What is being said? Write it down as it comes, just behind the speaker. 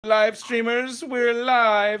Live streamers, we're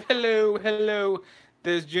live. Hello, hello.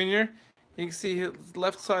 There's Junior. You can see his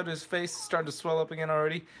left side of his face is starting to swell up again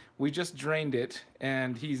already. We just drained it,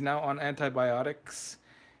 and he's now on antibiotics.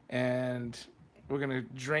 And we're gonna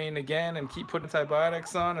drain again and keep putting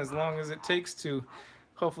antibiotics on as long as it takes to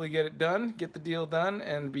hopefully get it done, get the deal done,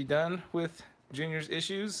 and be done with Junior's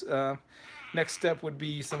issues. Next step would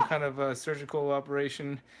be some kind of surgical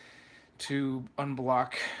operation to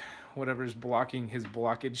unblock whatever is blocking his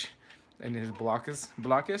blockage and his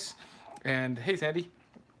blockus. And hey, Sandy.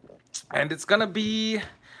 And it's gonna be,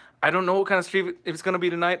 I don't know what kind of stream it's gonna be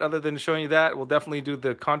tonight, other than showing you that. We'll definitely do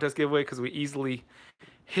the contest giveaway because we easily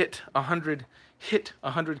hit 100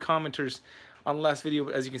 commenters on the last video.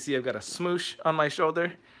 As you can see, I've got a smoosh on my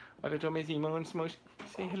shoulder. Welcome to Amazing Moon Smoosh.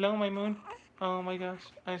 Say hello, my moon. Oh my gosh,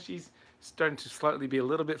 and she's starting to slightly be a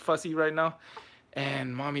little bit fussy right now.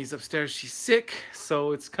 And mommy's upstairs, she's sick,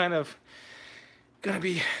 so it's kind of gonna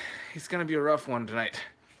be a rough one tonight.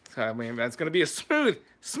 I mean, it's gonna be a smooth,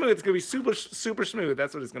 it's gonna be super smooth.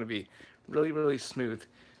 That's what it's gonna be, really smooth,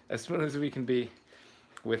 as smooth as we can be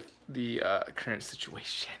with the current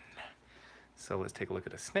situation. So let's take a look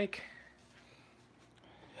at a snake.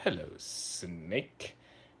 Hello, snake.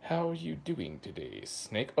 How are you doing today,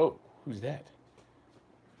 snake? Oh, who's that?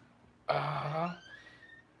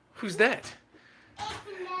 Who's that?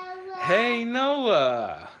 Hey,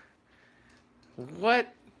 Noah.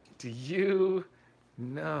 What do you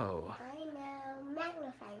know? I know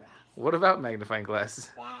magnifying glass. What about magnifying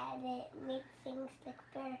glasses? That it makes things look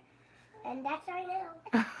better. And that's I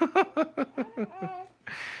know.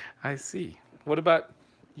 I see. What about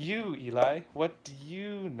you, Eli? What do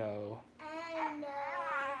you know? I know.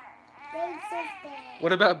 Big sister.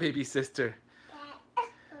 What about baby sister? That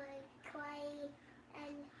crying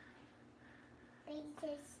and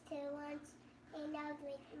big sister wants hang out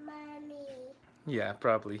with mommy. Yeah,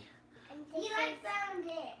 probably. And Eli found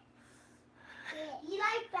it. Yeah,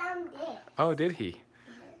 Eli found it. Oh, did he?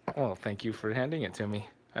 Well, thank you for handing it to me.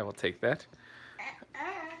 I will take that.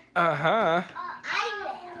 Uh-huh. Oh, I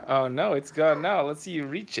will. Oh, no, it's gone now. Let's see you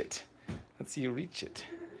reach it. Let's see you reach it.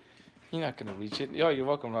 You're not going to reach it. Oh, you're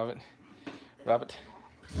welcome, Robert. Robert.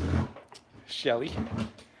 Shelly.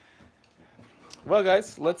 Well,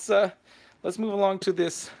 guys, let's move along to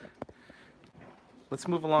this. Let's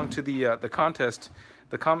move along to the contest,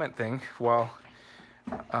 the comment thing, while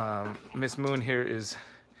Miss Moon here is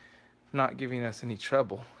not giving us any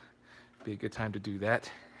trouble. Be a good time to do that.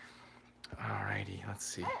 Alrighty, let's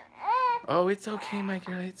see. Oh, it's okay, my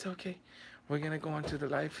girl, it's okay. We're gonna go on to the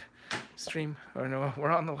live stream, or no,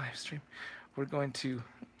 we're on the live stream. We're going to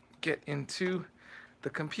get into the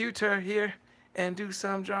computer here and do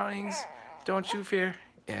some drawings. Don't you fear,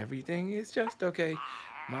 everything is just okay.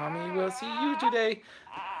 Mommy will see you today.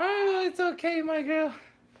 Oh, it's okay, my girl.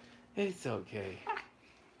 It's okay.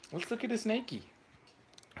 Let's look at a snaky.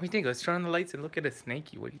 What do you think? Let's turn on the lights and look at a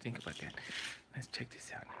snaky. What do you think about that? Let's check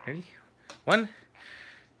this out. Ready? 1,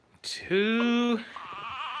 2.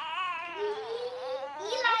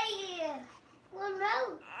 Eli,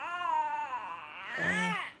 remote.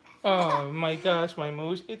 Oh my gosh, my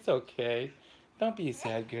moose. It's okay. Don't be a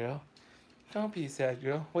sad girl. Don't be a sad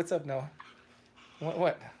girl. What's up, Noah? What?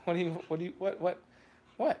 What? Remote.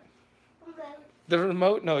 The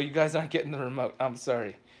remote? No, you guys aren't getting the remote. I'm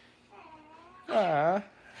sorry. Ah.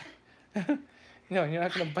 No, you're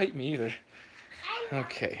not gonna bite me either.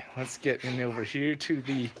 Okay, let's get in over here to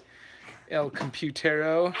the El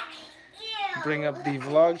Computero. Bring up the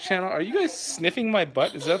vlog channel. Are you guys sniffing my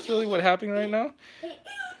butt? Is that really what happening right now?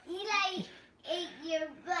 Eli ate your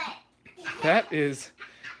butt. That is,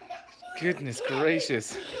 goodness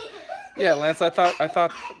gracious. Yeah, Lance, I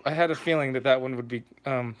thought I had a feeling that one would be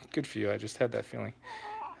good for you. I just had that feeling.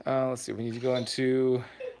 Let's see. We need to go into.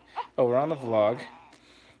 Oh, we're on the vlog.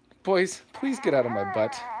 Boys, please get out of my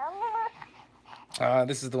butt.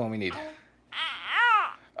 This is the one we need.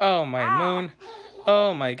 Oh my moon.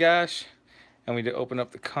 Oh my gosh. And we need to open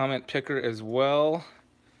up the comment picker as well.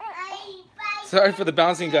 Sorry for the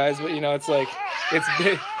bouncing, guys, but you know it's like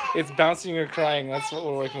it's bouncing or crying. That's what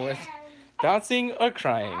we're working with. Bouncing or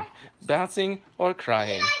crying. Bouncing or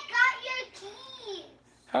crying. I got your keys.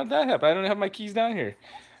 How'd that happen? I don't have my keys down here.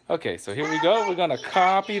 Okay, so here we go. We're gonna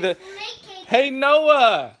copy the. Hey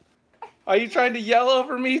Noah! Are you trying to yell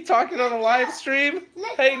over me talking on a live stream?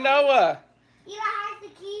 Hey Noah! Eli has the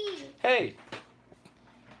keys. Hey.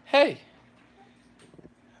 Hey.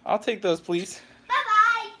 I'll take those, please.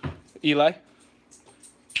 Bye-bye. Eli.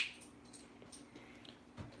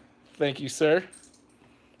 Thank you, sir.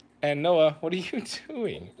 And Noah, what are you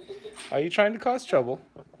doing? Are you trying to cause trouble?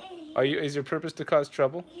 Is your purpose to cause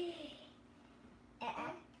trouble?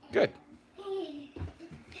 Good.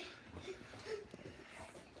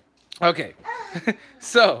 Okay.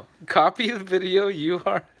 So, copy the video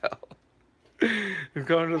URL.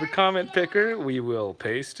 Go to the comment picker. We will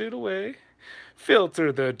paste it away.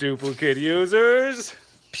 Filter the duplicate users.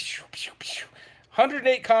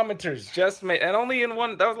 108 commenters just made, and only in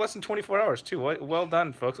one. That was less than 24 hours too. Well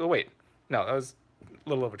done, folks. Oh wait, no, that was a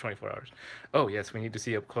little over 24 hours. Oh yes, we need to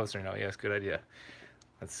see up closer now. Yes, good idea.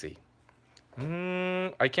 Let's see.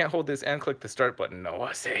 I can't hold this and click the start button.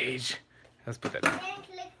 Noah Sage. Let's put that down. And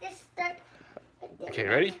click the start. Okay,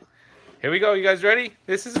 ready? Here we go. You guys ready?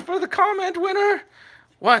 This is for the comment winner.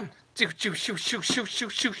 1, 2, shoo, shoo, shoo, shoo, shoo,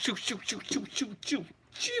 shoo, shoo, shoo, shoo, shoo, shoo, shoo,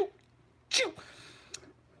 shoo, shoo.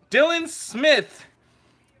 Dylan Smith.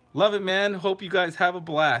 Love it, man. Hope you guys have a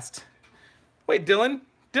blast. Wait, Dylan,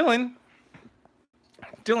 I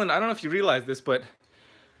don't know if you realize this, but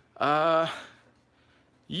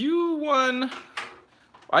you won.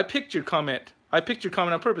 I picked your comment. I picked your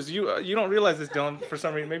comment on purpose. You don't realize this, Dylan, for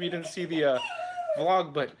some reason. Maybe you didn't see the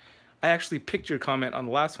vlog, but I actually picked your comment on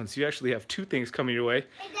the last one, so you actually have 2 things coming your way.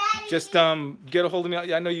 Just get a hold of me.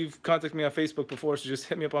 I know you've contacted me on Facebook before, so just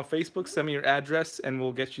hit me up on Facebook, send me your address, and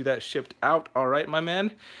we'll get you that shipped out. All right, my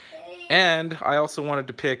man? And I also wanted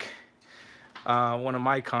to pick one of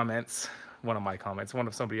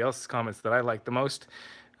somebody else's comments that I liked the most.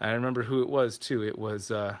 I remember who it was, too. It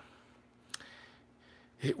was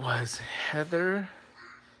Heather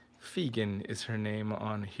Fegan is her name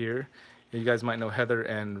on here. You guys might know Heather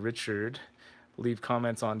and Richard leave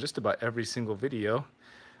comments on just about every single video.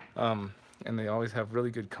 And they always have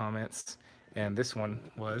really good comments. And this one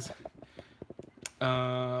was,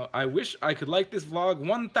 I wish I could like this vlog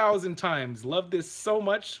 1,000 times. Love this so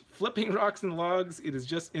much. Flipping rocks and logs. It is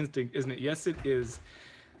just instinct, isn't it? Yes, it is.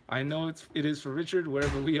 I know it is for Richard,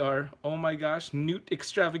 wherever we are. Oh my gosh, Newt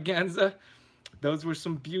Extravaganza. Those were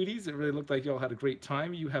some beauties. It really looked like y'all had a great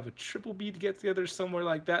time. You have a triple B to get together somewhere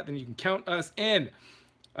like that, then you can count us in.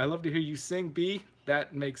 I love to hear you sing, B.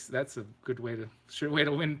 That's a good way to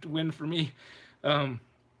win for me.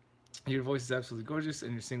 Your voice is absolutely gorgeous,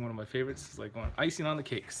 and you're singing one of my favorites. It's like going icing on the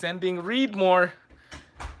cake. Sending read more.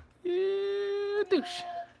 Yeah, douche.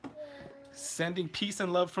 Sending peace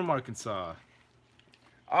and love from Arkansas.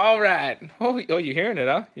 All right. Oh, you're hearing it,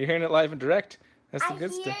 huh? You're hearing it live and direct. That's the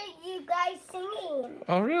good stuff. I hear you guys singing.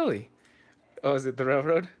 Oh, really? Oh, is it the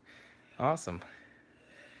railroad? Awesome.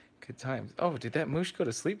 Good times. Oh, did that moosh go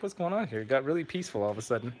to sleep? What's going on here? It got really peaceful all of a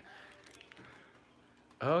sudden.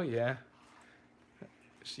 Oh, yeah.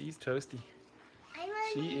 She's toasty.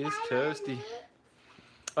 She is toasty.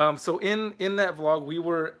 So in that vlog, we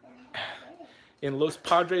were in Los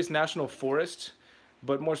Padres National Forest,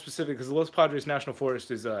 but more specific, because Los Padres National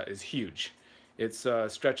Forest is huge. It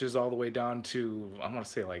stretches all the way down to, I want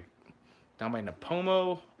to say, like down by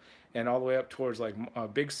Napomo and all the way up towards like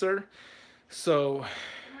Big Sur. So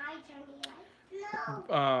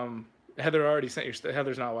Heather already sent your stuff.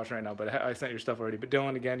 Heather's not watching right now, but I sent your stuff already. But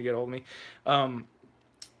Dylan, again, you get a hold of me.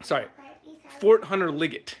 Sorry, Fort Hunter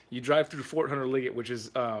Liggett. You drive through Fort Hunter Liggett, which is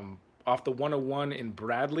off the 101 in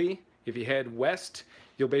Bradley. If you head west,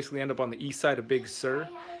 you'll basically end up on the east side of Big Sur,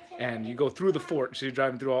 and you go through the fort. So you're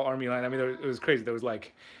driving through all Army line. I mean, it was crazy. There was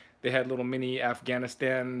like, they had little mini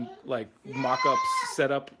Afghanistan like mock-ups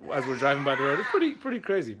set up as we're driving by the road. It's pretty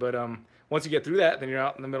crazy. But once you get through that, then you're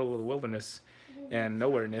out in the middle of the wilderness and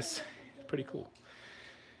nowhereness. Pretty cool.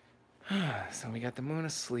 So we got the moon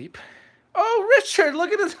asleep. Oh, Richard,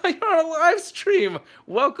 look at this. You're on a live stream.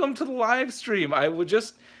 Welcome to the live stream. I was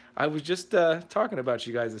just talking about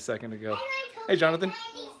you guys a second ago. Hey, Jonathan.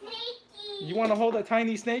 You want to hold a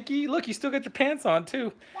tiny snakey? Look, you still got your pants on,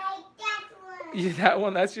 too. Yeah, that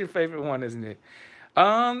one, that's your favorite one, isn't it?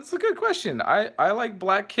 It's a good question. I like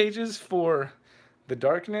black cages for the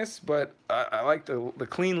darkness, but I like the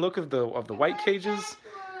clean look of the white cages.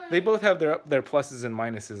 They both have their pluses and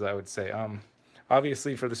minuses, I would say.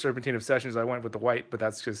 Obviously, for the Serpentine Obsessions, I went with the white, but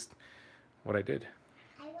that's just what I did.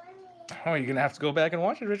 Oh, you're going to have to go back and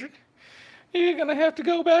watch it, Richard. You're going to have to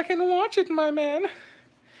go back and watch it, my man.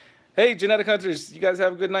 Hey, Genetic Hunters, you guys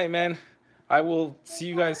have a good night, man. I will see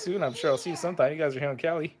you guys soon. I'm sure I'll see you sometime. You guys are here in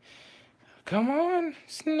Cali. Come on,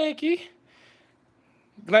 Snakey.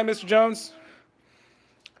 Good night, Mr. Jones.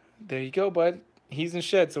 There you go, bud. He's in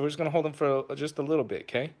shed, so we're just going to hold him for just a little bit,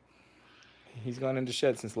 okay? He's gone into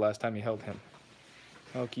shed since the last time you held him.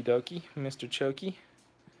 Okie dokie, Mr. Chokey.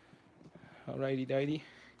 Alrighty dighty.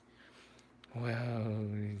 Well,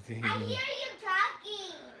 I hear you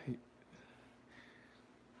talking.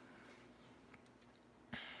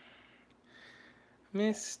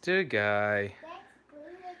 Mr. Guy. Let's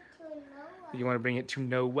bring it to Noah. You want to bring it to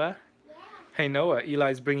Noah? Yeah. Hey Noah,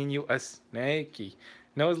 Eli's bringing you a snakey.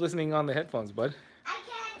 Noah's listening on the headphones, bud. I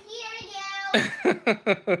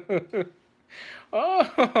can't hear you.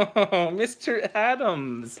 Oh, Mr.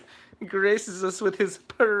 Adams graces us with his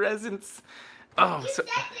presence. Oh, You so, said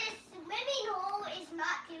the swimming hole is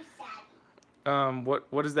not too savvy.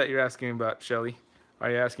 what is that you're asking about, Shelly?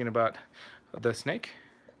 Are you asking about the snake?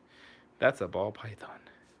 That's a ball python.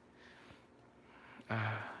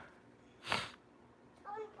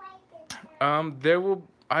 There will.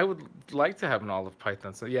 I would like to have an olive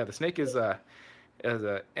python. So yeah, the snake is a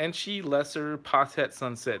Enchi lesser potet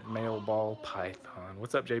sunset male ball python.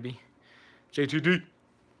 What's up, JB? J2D.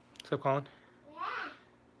 What's up, Colin?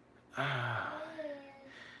 Ah,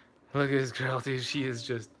 look at this girl, dude. She is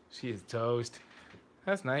toast.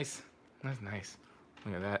 That's nice. That's nice.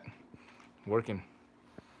 Look at that. Working.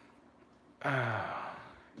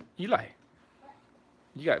 Eli,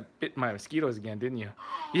 you got bit by mosquitoes again, didn't you?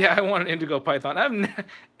 Yeah, I want an indigo python. I'm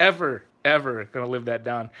ever gonna live that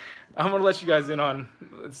down. I'm gonna let you guys in on.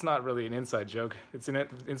 It's not really an inside joke. It's an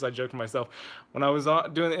inside joke to myself. When I was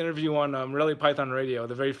doing the interview on Really Python Radio,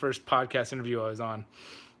 the very first podcast interview I was on,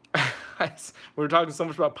 we were talking so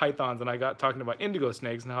much about pythons, and I got talking about indigo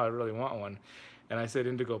snakes and how I really want one. And I said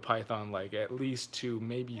indigo python like at least 2,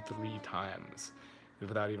 maybe 3 times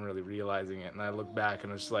without even really realizing it. And I look back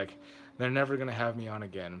and it's just like, they're never gonna have me on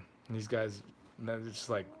again. And these guys, it's just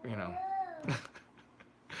like, you know,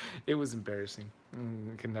 it was embarrassing.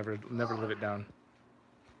 Can never live it down.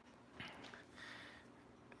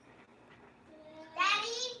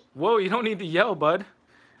 Daddy? Whoa, you don't need to yell, bud.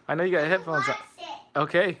 I know you got headphones on. Watch it.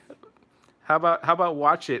 Okay. How about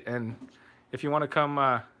watch it, and if you want to come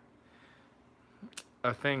a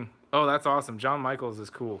thing. Oh, that's awesome. John Michaels is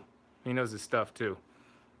cool. He knows his stuff too.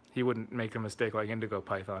 He wouldn't make a mistake like indigo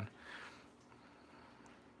python.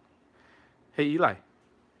 Hey Eli. You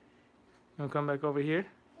wanna come back over here?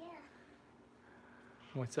 Yeah.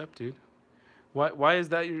 What's up, dude? Why is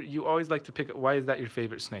that you always like to pick up, why is that your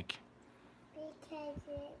favorite snake? Because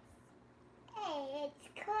it's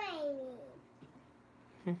climbing.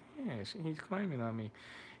 Yeah, he's climbing on me.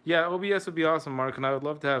 Yeah, OBS would be awesome, Mark, and I would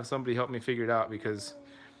love to have somebody help me figure it out because,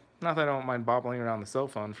 not that I don't mind bobbling around the cell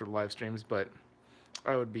phone for live streams, but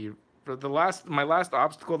I would be, my last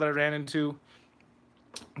obstacle that I ran into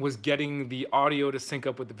was getting the audio to sync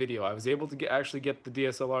up with the video. I was able to actually get the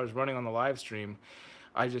DSLRs running on the live stream.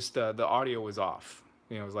 I just, the audio was off.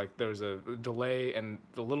 You know, it was like there was a delay and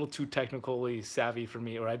a little too technically savvy for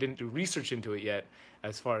me, or I didn't do research into it yet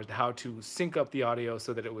as far as how to sync up the audio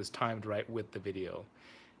so that it was timed right with the video.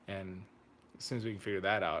 And as soon as we can figure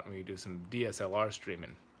that out and we can do some DSLR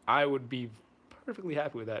streaming, I would be perfectly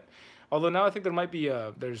happy with that. Although now I think there might be,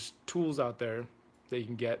 there's tools out there that you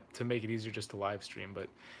can get to make it easier just to live stream. But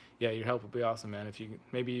yeah, your help would be awesome, man. If you,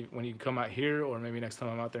 maybe when you come out here or maybe next time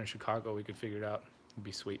I'm out there in Chicago, we could figure it out. It'd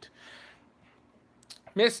be sweet.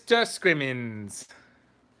 Mr. Scrimmins,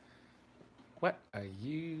 what are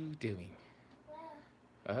you doing?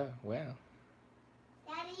 Well.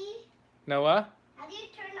 Daddy? Noah? How do you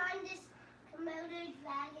turn on this Komodo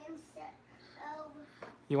dragon show?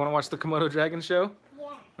 You want to watch the Komodo Dragon show? Yeah.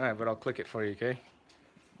 All right, but I'll click it for you, okay?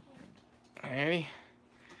 Ready?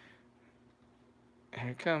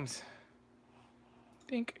 Here it comes.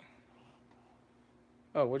 Dink.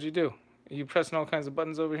 Oh, what'd you do? Are you pressing all kinds of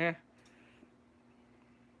buttons over here?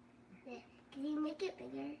 Can you make it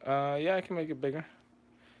bigger? Yeah, I can make it bigger.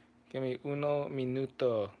 Give me uno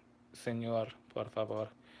minuto, señor, por favor.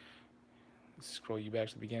 Scroll you back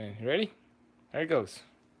to the beginning. You ready? There it goes.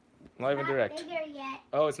 Live and direct. It's not bigger yet.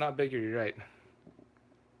 Oh, it's not bigger. You're right.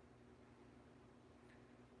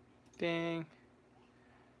 Ding.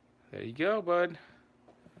 There you go, bud.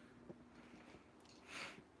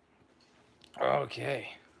 Okay.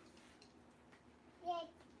 Yay.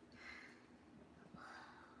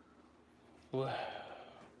 Whoa.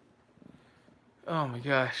 Oh my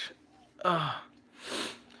gosh. Oh.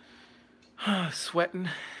 Sweating.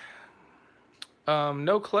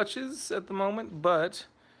 No clutches at the moment, but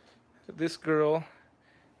this girl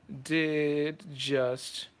did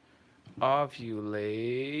just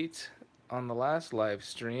ovulate on the last live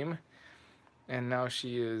stream, and now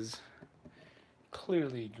she is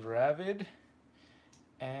clearly gravid,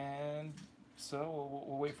 and so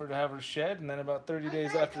we'll wait for her to have her shed, and then about 30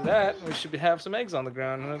 days after that we should have some eggs on the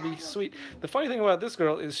ground, and it'll be sweet. The funny thing about this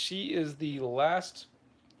girl is she is the last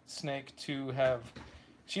snake to have,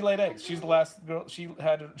 she laid eggs. She's the last girl. She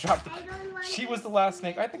had to drop the, she was the last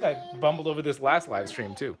snake. I think I bumbled over this last live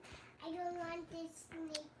stream too. I don't want this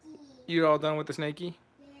snaky. You're all done with the snakey?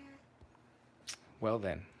 Yeah. Well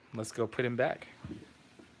then, let's go put him back.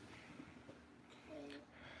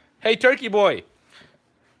 Hey, turkey boy.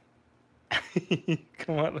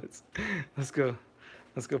 Come on, let's go.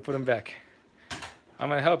 Let's go put him back. I'm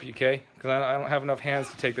gonna help you, Kay, because I don't have enough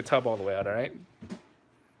hands to take the tub all the way out. All right.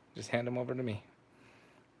 Just hand him over to me.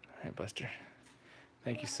 All right, Buster.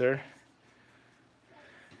 Thank you, sir.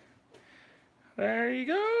 There you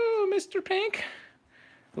go, Mr. Pink.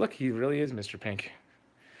 Look, he really is Mr. Pink.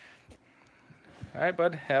 All right,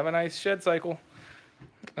 bud. Have a nice shed cycle.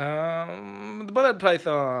 The blood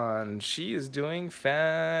python. She is doing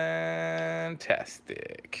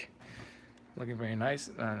fantastic. Looking very nice.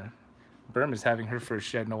 Berm is having her first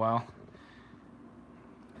shed in a while.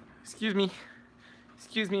 Excuse me,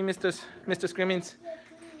 Mr. Scrimmins.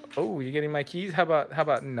 Oh, you getting my keys? How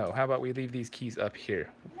about no? How about we leave these keys up here?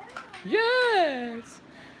 Yes.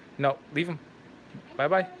 No, leave them. Bye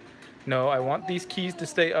bye. No, I want these keys to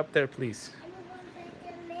stay up there, please.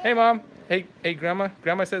 Hey, Mom. Hey, Grandma.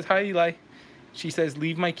 Grandma says hi, Eli. She says,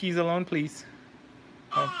 leave my keys alone, please.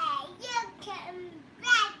 Hey, you come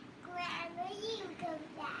back, Grandma. You come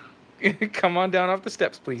back. Come on down off the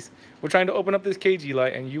steps, please. We're trying to open up this cage, Eli,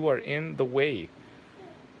 and you are in the way.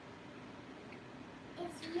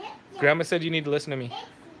 Grandma said you need to listen to me.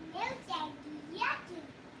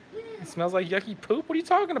 It smells like yucky poop? What are you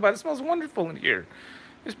talking about? It smells wonderful in here.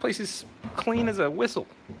 This place is clean as a whistle.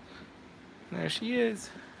 There she is.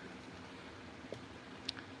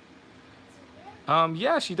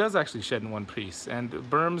 Yeah, she does actually shed in one piece. And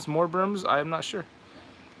berms, more berms, I'm not sure.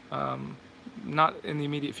 Not in the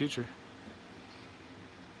immediate future.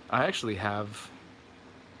 I actually have...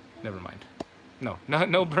 Never mind. No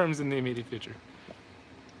berms in the immediate future.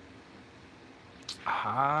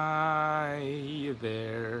 Hi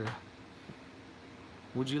there.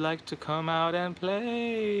 Would you like to come out and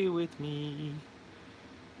play with me?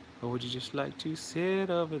 Or would you just like to sit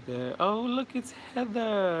over there? Oh, look, it's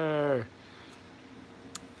Heather.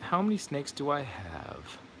 How many snakes do I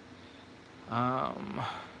have? I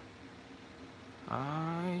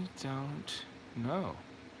don't know.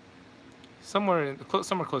 Somewhere close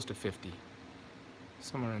to 50.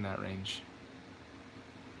 Somewhere in that range.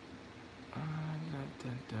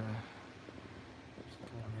 Just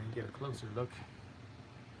go in there and get a closer look.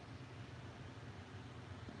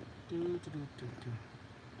 I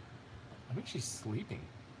think she's sleeping.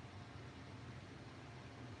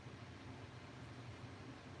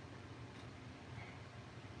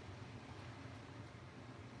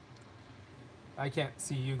 I can't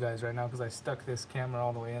see you guys right now because I stuck this camera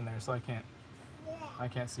all the way in there, so I can't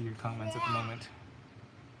see your comments at the moment.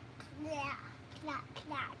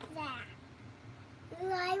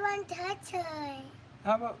 I want to touch her.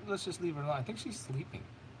 How about let's just leave her alone? I think she's sleeping.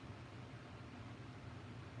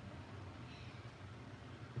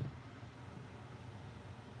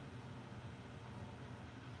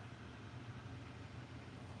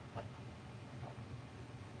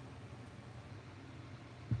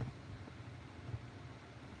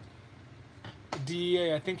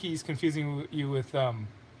 DEA, I think he's confusing you with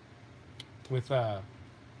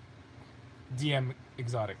DM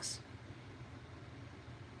Exotics.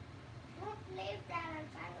 Don't leave that. I'm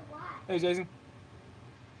trying to watch. Hey, Jason.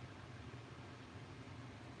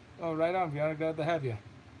 Oh, right on, Fiona. Glad to have you.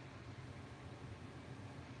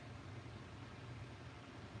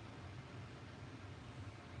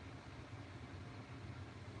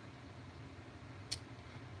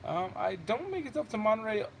 I don't make it up to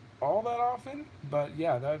Monterey all that often, but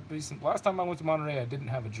yeah, that'd be some, last time I went to Monterey, I didn't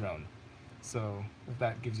have a drone. So if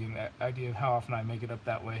that gives you an idea of how often I make it up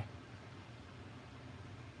that way.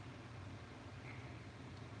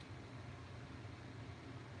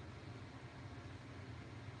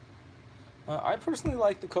 I personally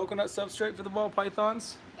like the coconut substrate for the ball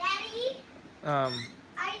pythons. Daddy, Um,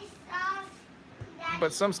 I saw. Daddy,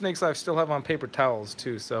 but some snakes I still have on paper towels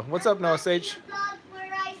too. So what's up, Noah Sage? the blog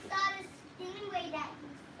where I saw the stingray that you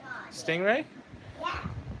saw. Stingray? Yeah.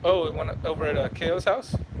 Oh, it went over at KO's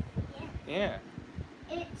house? Yeah. Yeah.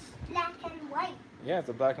 It's black and white. Yeah, it's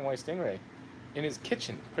a black and white stingray. In his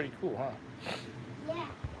kitchen. Pretty cool, huh? Yeah.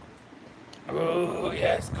 Oh,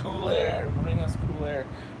 yes, cool air. Bring us cool air.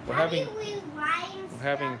 We're having...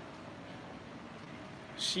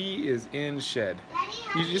 She is in shed.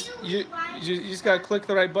 Daddy, You just gotta click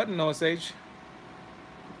the right button, Noah Sage.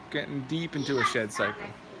 Getting deep into a shed cycle.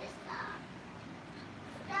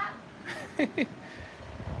 Stop.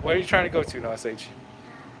 Where are you trying to go to, Noah Sage?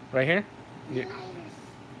 Right here? Yeah.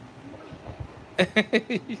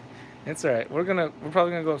 It's all right. We're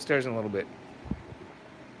probably gonna go upstairs in a little bit.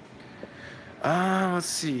 Let's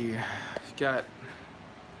see. Got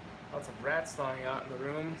lots of rats flying out in the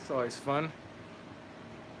room. It's always fun.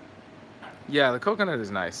 Yeah, the coconut is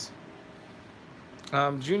nice.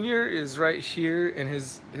 Junior is right here, and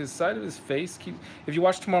his side of his face keep. If you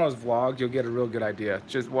watch tomorrow's vlog, you'll get a real good idea.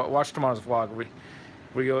 Just watch tomorrow's vlog.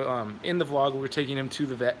 We go in the vlog. We're taking him to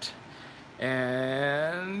the vet,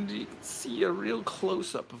 and you can see a real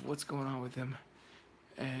close up of what's going on with him.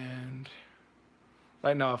 And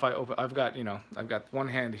right now, if I open, I've got one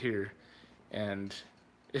hand here, and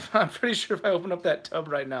if I'm pretty sure if I open up that tub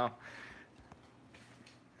right now,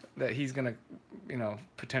 that he's gonna,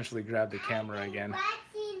 potentially grab the camera again,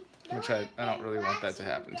 which I don't really want that to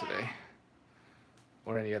happen today,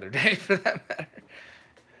 or any other day for that matter.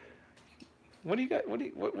 What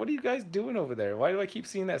are you guys doing over there? Why do I keep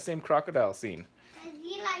seeing that same crocodile scene? Because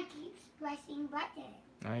Eli keeps pressing buttons.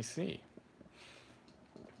 I see.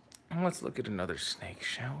 Let's look at another snake,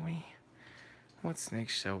 shall we? What snake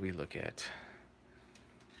shall we look at?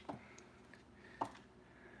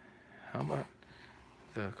 How about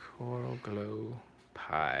the coral glow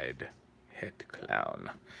pied head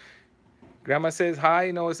clown? Grandma says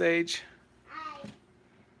hi, Noah's age. Hi.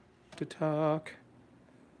 To talk.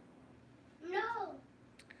 No.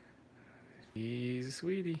 He's a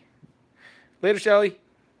sweetie. Later, Shelly.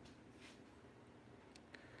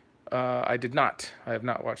 I did not. I have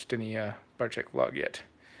not watched any Barcheck vlog yet.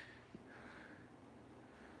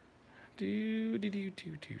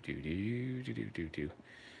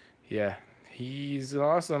 Yeah, he's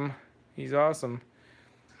awesome. He's awesome.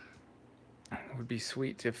 It would be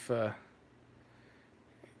sweet if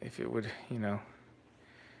it would,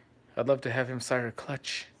 I'd love to have him sire a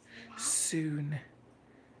clutch soon.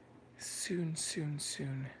 Soon.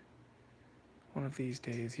 One of these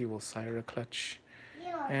days he will sire a clutch.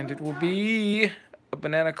 And it will be a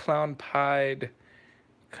banana clown pied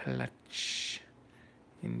clutch.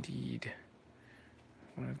 Indeed.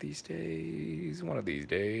 One of these days.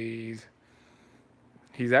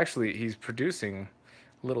 He's producing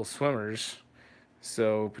little swimmers,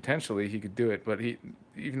 so potentially he could do it, but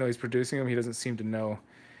even though he's producing them, he doesn't seem to know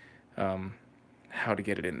how to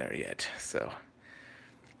get it in there yet. So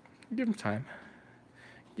give him time.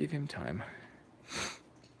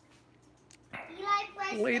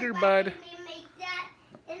 Later, bud.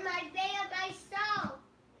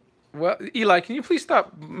 Well, Eli, can you please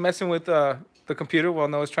stop messing with the computer while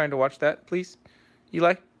Noah's trying to watch that, please?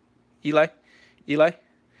 Eli?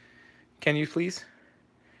 Can you please?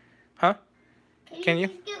 Huh? Can you?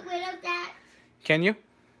 Get rid of that? Can you?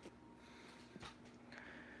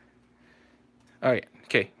 All right.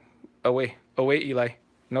 Okay. Away, Eli.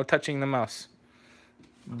 No touching the mouse.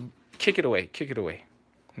 Kick it away.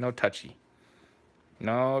 No touchy.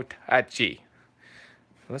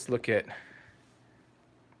 Let's look at...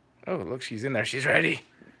 Oh, look, she's in there. She's ready.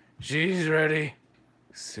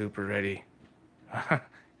 Super ready.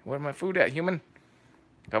 Where's my food at, human?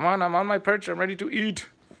 Come on, I'm on my perch. I'm ready to eat.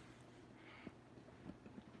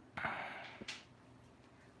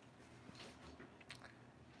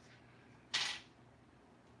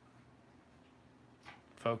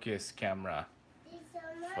 Focus, camera.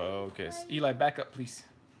 Focus. Eli, back up, please.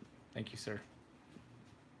 Thank you, sir.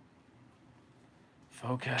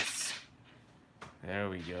 Focus. There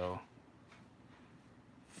we go.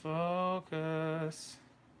 Focus.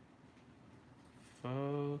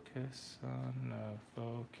 Focus on the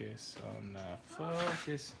focus on the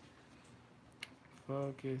focus.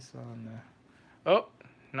 Focus on the... Oh,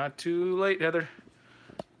 not too late, Heather.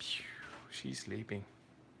 Pew, she's sleeping.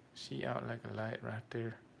 She out like a light right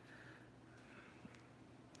there.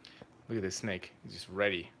 Look at this snake. He's just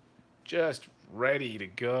ready. Just ready to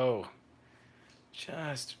go.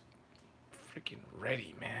 Just freaking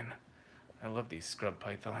ready, man. I love these scrub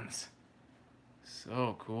pythons.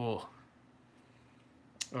 So cool.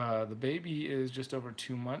 The baby is just over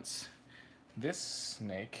 2 months. This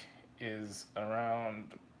snake is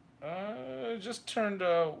around, just turned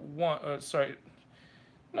one. Sorry,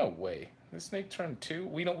 no way. This snake turned 2.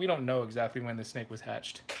 We don't know exactly when the snake was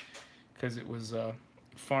hatched, because it was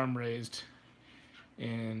farm raised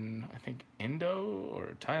in, I think, Indo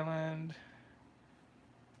or Thailand.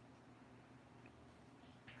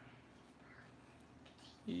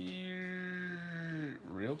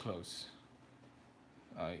 Real close.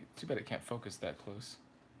 Too bad it can't focus that close.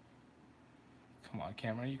 Come on,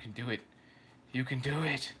 camera, you can do it. You can do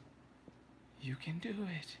it. You can do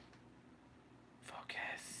it.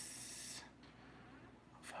 Focus.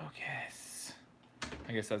 Focus.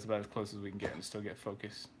 I guess that's about as close as we can get and still get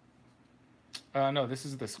focus. No, this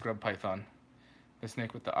is the scrub python. The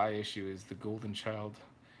snake with the eye issue is the golden child,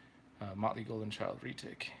 Motley golden child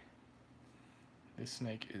retic. This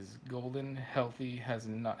snake is golden, healthy, has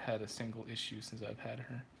not had a single issue since I've had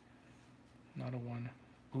her. Not a one.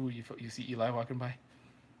 Ooh, you see Eli walking by?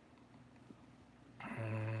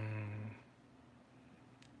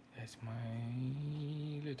 That's my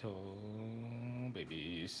little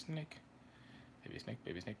baby snake. Baby snake,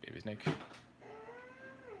 baby snake, baby snake.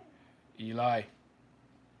 Eli.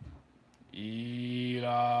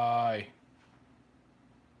 Eli.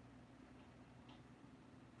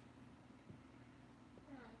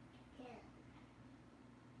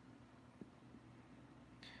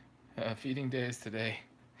 Feeding day is today.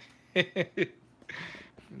 There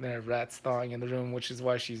are rats thawing in the room, which is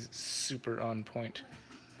why she's super on point.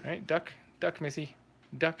 All right, duck, duck, Missy,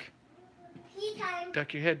 duck. Pee time.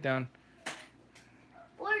 Duck your head down.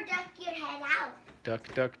 Or duck your head out.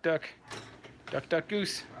 Duck, duck, duck. Duck, duck,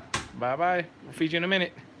 goose. Bye-bye. We'll feed you in a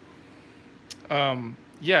minute.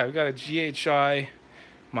 Yeah, we got a GHI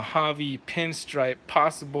Mojave pinstripe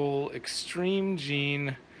possible extreme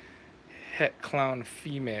gene het clown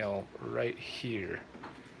female right here.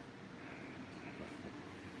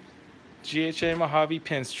 GHA Mojave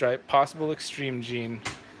pinstripe possible extreme gene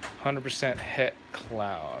 100% het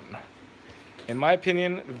clown. In my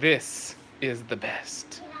opinion, this is the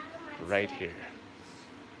best right here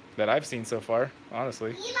that I've seen so far,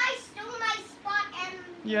 honestly. Eli stole my spot and...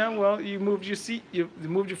 Yeah, well, you moved your seat. You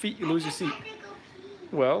moved your feet, you lose your seat. I had to go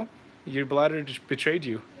pee. Well, your bladder just betrayed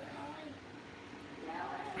you.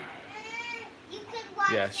 You could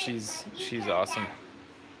watch Yeah, it, she's but you awesome.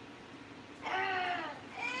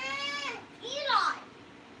 Eli!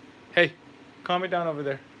 Hey, calm it down over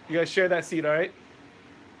there. You guys share that seat, all right?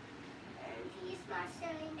 He's not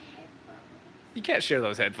showing the headphones. You can't share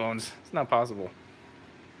those headphones. It's not possible.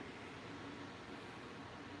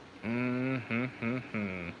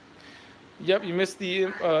 Yep, you missed the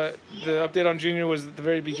update on Junior was at the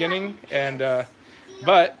very beginning, and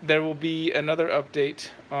but there will be another update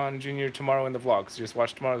on Junior tomorrow in the vlog. So just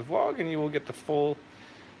watch tomorrow's vlog, and you will get the full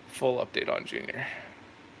update on Junior.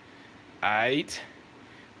 Aight.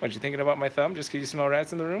 What you thinking about my thumb? Just 'cause you smell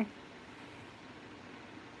rats in the room?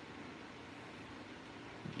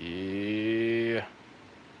 Yeah.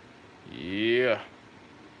 Yeah.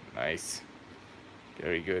 Nice.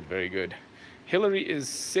 Very good, very good. Hillary is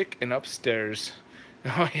sick and upstairs.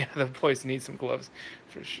 Oh yeah, the boys need some gloves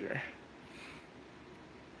for sure.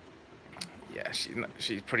 Yeah,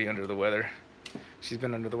 she's pretty under the weather. She's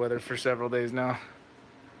been under the weather for several days now.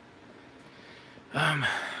 Yep.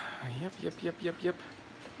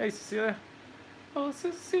 Hey, Cecilia. Oh,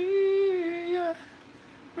 Cecilia,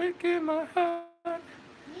 breaking my heart,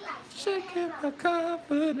 shaking my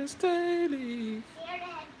confidence daily. Share the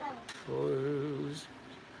headphones.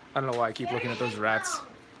 I don't know why I keep looking at those rats.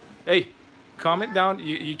 Hey, calm it down.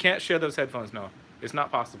 You can't share those headphones. No, it's not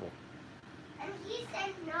possible. And he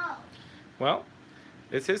said no. Well,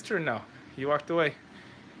 it's his turn now. He walked away.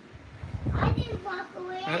 I didn't walk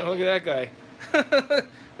away. Look at that guy.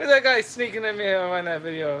 Look at that guy sneaking at me on that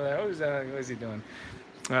video over there. What is he doing?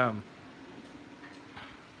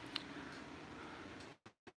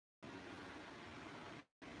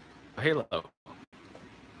 Halo.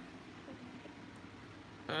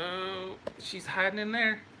 Oh, she's hiding in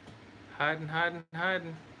there. Hiding.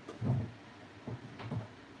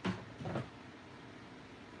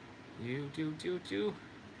 You.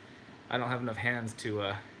 I don't have enough hands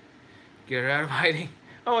to get her out of hiding.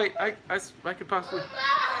 Oh wait, I could possibly.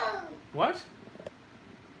 What?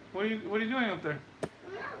 What are you doing up there?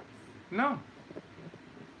 No.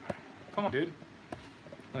 Come on, dude.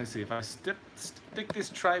 Let me see if I stick this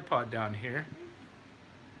tripod down here.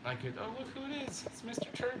 I could. Oh, look who it is! It's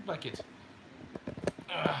Mr. Turd Bucket.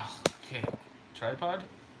 Okay, tripod.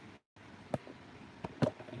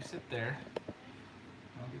 You sit there.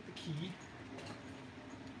 I'll get the key.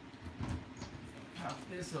 Pop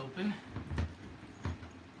this open.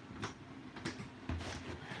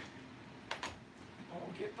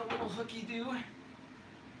 I'll get the little hooky do. And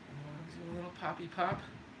we'll do a little poppy pop.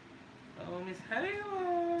 Oh, Miss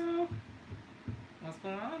Halo. What's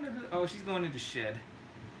going on? Oh, she's going into shed.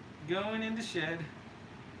 Going into shed.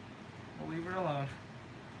 We'll leave her alone.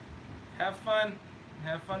 Have fun.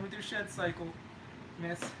 Have fun with your shed cycle,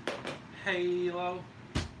 Miss Halo.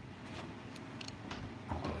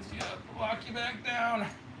 Lock you back down.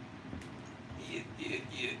 Yeah.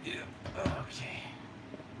 Okay.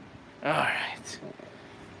 All right.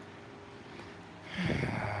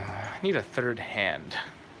 Need a third hand.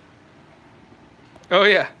 Oh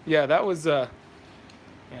yeah, that was yeah,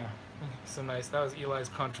 so nice. That was Eli's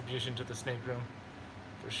contribution to the snake room,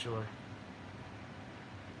 for sure.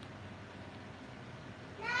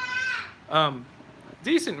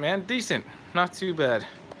 Decent, man, decent. Not too bad.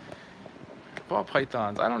 Ball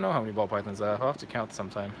pythons. I don't know how many ball pythons I have. I'll have to count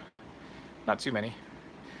sometime. Not too many.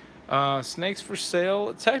 Snakes for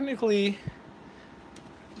sale. Technically,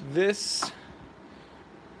 this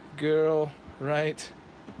girl right.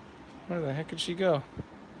 Where the heck did she go?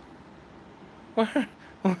 Where?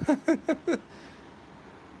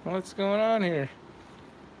 What's going on here?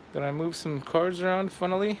 Did I move some cards around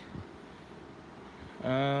funnily?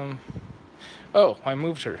 Oh, I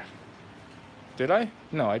moved her. Did I?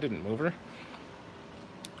 No, I didn't move her.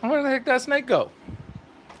 Where the heck did that snake go?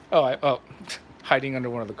 Oh, hiding under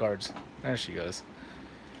one of the cards. There she goes.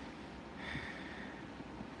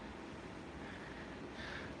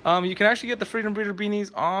 You can actually get the Freedom Breeder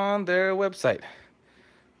beanies on their website.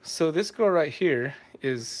 So this girl right here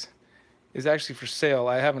is actually for sale.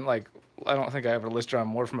 I don't think I ever listed her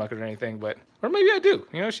on Morph Market or anything, or maybe I do.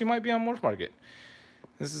 You know, she might be on Morph Market.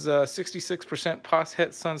 This is a 66%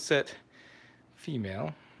 Poshet Sunset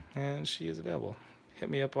female, and she is available. Hit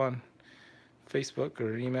me up on Facebook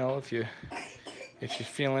or email if you're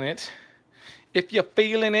feeling it. If you're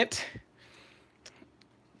feeling it.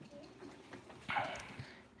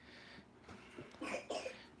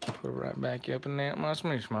 Put it right back up in there.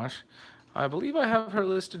 Smosh. I believe I have her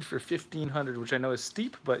listed for $1,500, which I know is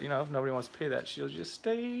steep, but you know, if nobody wants to pay that, she'll just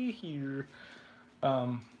stay here.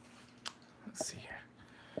 Let's see here.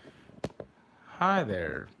 Hi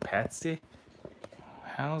there, Patsy.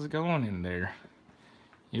 How's it going in there?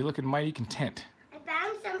 You're looking mighty content. I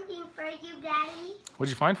found something for you, Daddy. What'd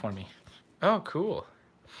you find for me? Oh, cool.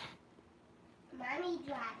 Mommy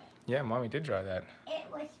drawn it. Yeah, Mommy did draw that. It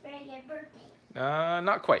was for your birthday.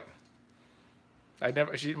 Not quite. I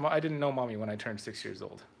didn't know Mommy when I turned 6 years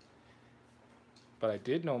old. But I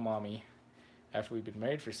did know Mommy after we'd been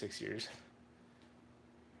married for 6 years.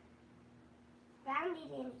 Found it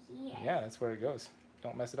in here. Yeah, that's where it goes.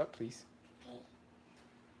 Don't mess it up, please. Okay.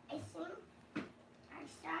 I saw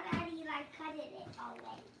Daddy cutting it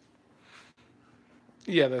already.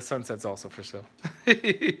 Yeah, the sunset's also for sale.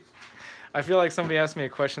 I feel like somebody asked me a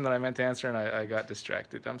question that I meant to answer and I got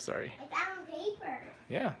distracted. I'm sorry. I found paper.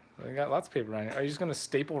 Yeah, I got lots of paper on here. Are you just going to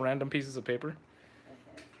staple random pieces of paper?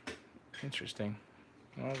 Interesting.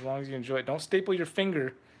 Well, as long as you enjoy it. Don't staple your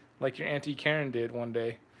finger like your Auntie Karen did one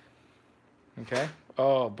day. Okay?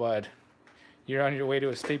 Oh, bud. You're on your way to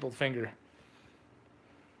a stapled finger.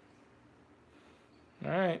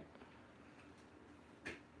 All right.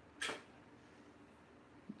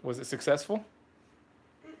 Was it successful?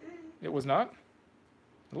 It was not?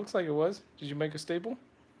 It looks like it was. Did you make a staple?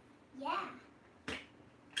 Yeah.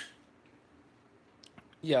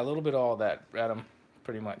 Yeah, a little bit of all that, Adam,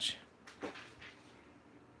 pretty much.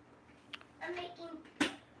 I'm making...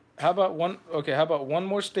 How about one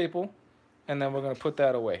more staple, and then we're going to put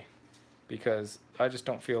that away. Because I just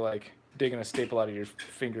don't feel like digging a staple out of your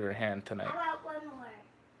finger or hand tonight. How about one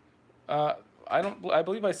more? I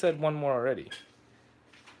believe I said one more already.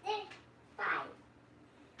 There, 5.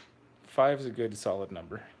 5 is a good solid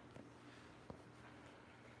number.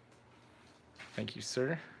 Thank you,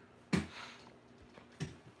 sir.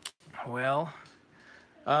 Well,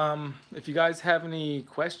 if you guys have any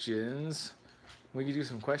questions, we could do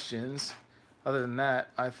some questions. Other than that,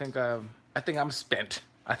 I think I'm spent.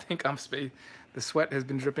 I think I'm spent. The sweat has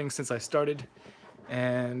been dripping since I started,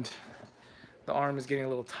 and the arm is getting a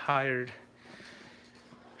little tired.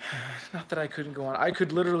 Not that I couldn't go on. I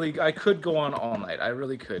could go on all night. I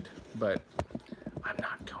really could, but I'm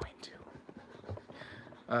not going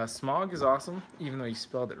to. Smog is awesome, even though he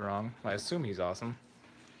spelled it wrong. I assume he's awesome.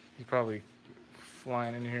 He's probably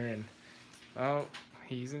flying in here and, oh,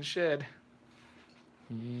 he's in shed.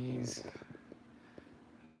 He's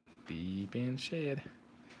deep in shed.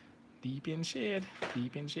 Deep in shed.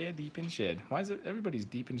 Deep in shed. Deep in shed. Why is it everybody's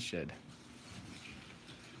deep in shed?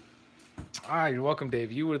 Ah, you're welcome,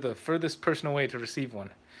 Dave. You were the furthest person away to receive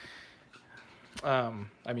one. I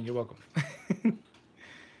mean, you're welcome.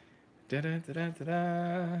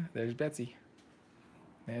 Da-da-da-da-da-da. There's Betsy.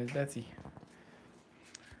 There's Betsy.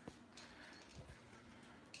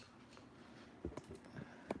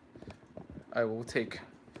 We'll take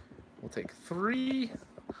 3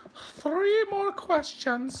 more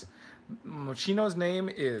questions. Mochino's name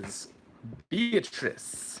is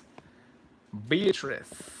Beatrice.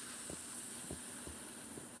 Beatrice.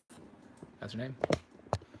 That's her name.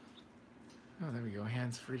 Oh, there we go.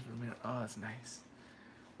 Hands free for a minute. Oh, that's nice.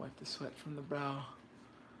 Wipe the sweat from the brow.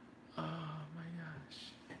 Oh my gosh.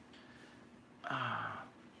 Ah,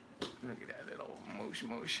 look at that little moosh.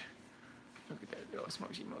 Look at that little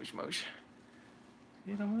smooshy moosh.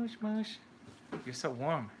 Little moosh. You're so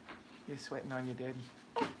warm. You're sweating on your daddy.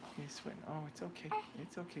 You're sweating. Oh, it's okay.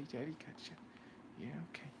 It's okay. Daddy got you. You're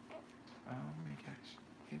okay. Oh my gosh.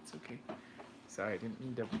 It's okay. Sorry, I didn't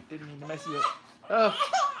mean to mess you up.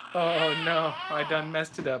 Oh no, I done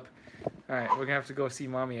messed it up. All right, we're gonna have to go see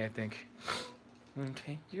Mommy, I think.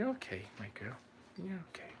 Okay, you're okay, my girl. You're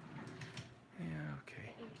okay. Yeah,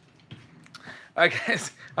 okay. All right,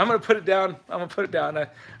 guys, I'm gonna put it down. I'm gonna put it down.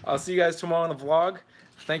 I'll see you guys tomorrow on the vlog.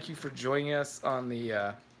 Thank you for joining us on the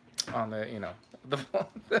you know the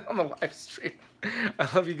on the live stream. I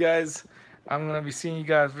love you guys. I'm gonna be seeing you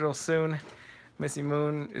guys real soon. Missy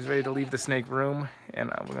Moon is ready to leave the snake room,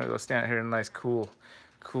 and we're gonna go stand out here in a nice, cool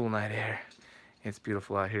night air. It's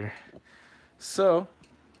beautiful out here. So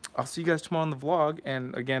I'll see you guys tomorrow on the vlog.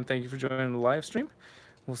 And again, thank you for joining the live stream.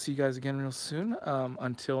 We'll see you guys again real soon.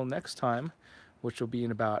 Until next time, which will be in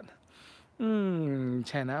about 10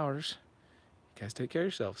 hours. You guys take care of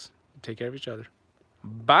yourselves. Take care of each other.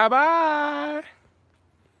 Bye-bye.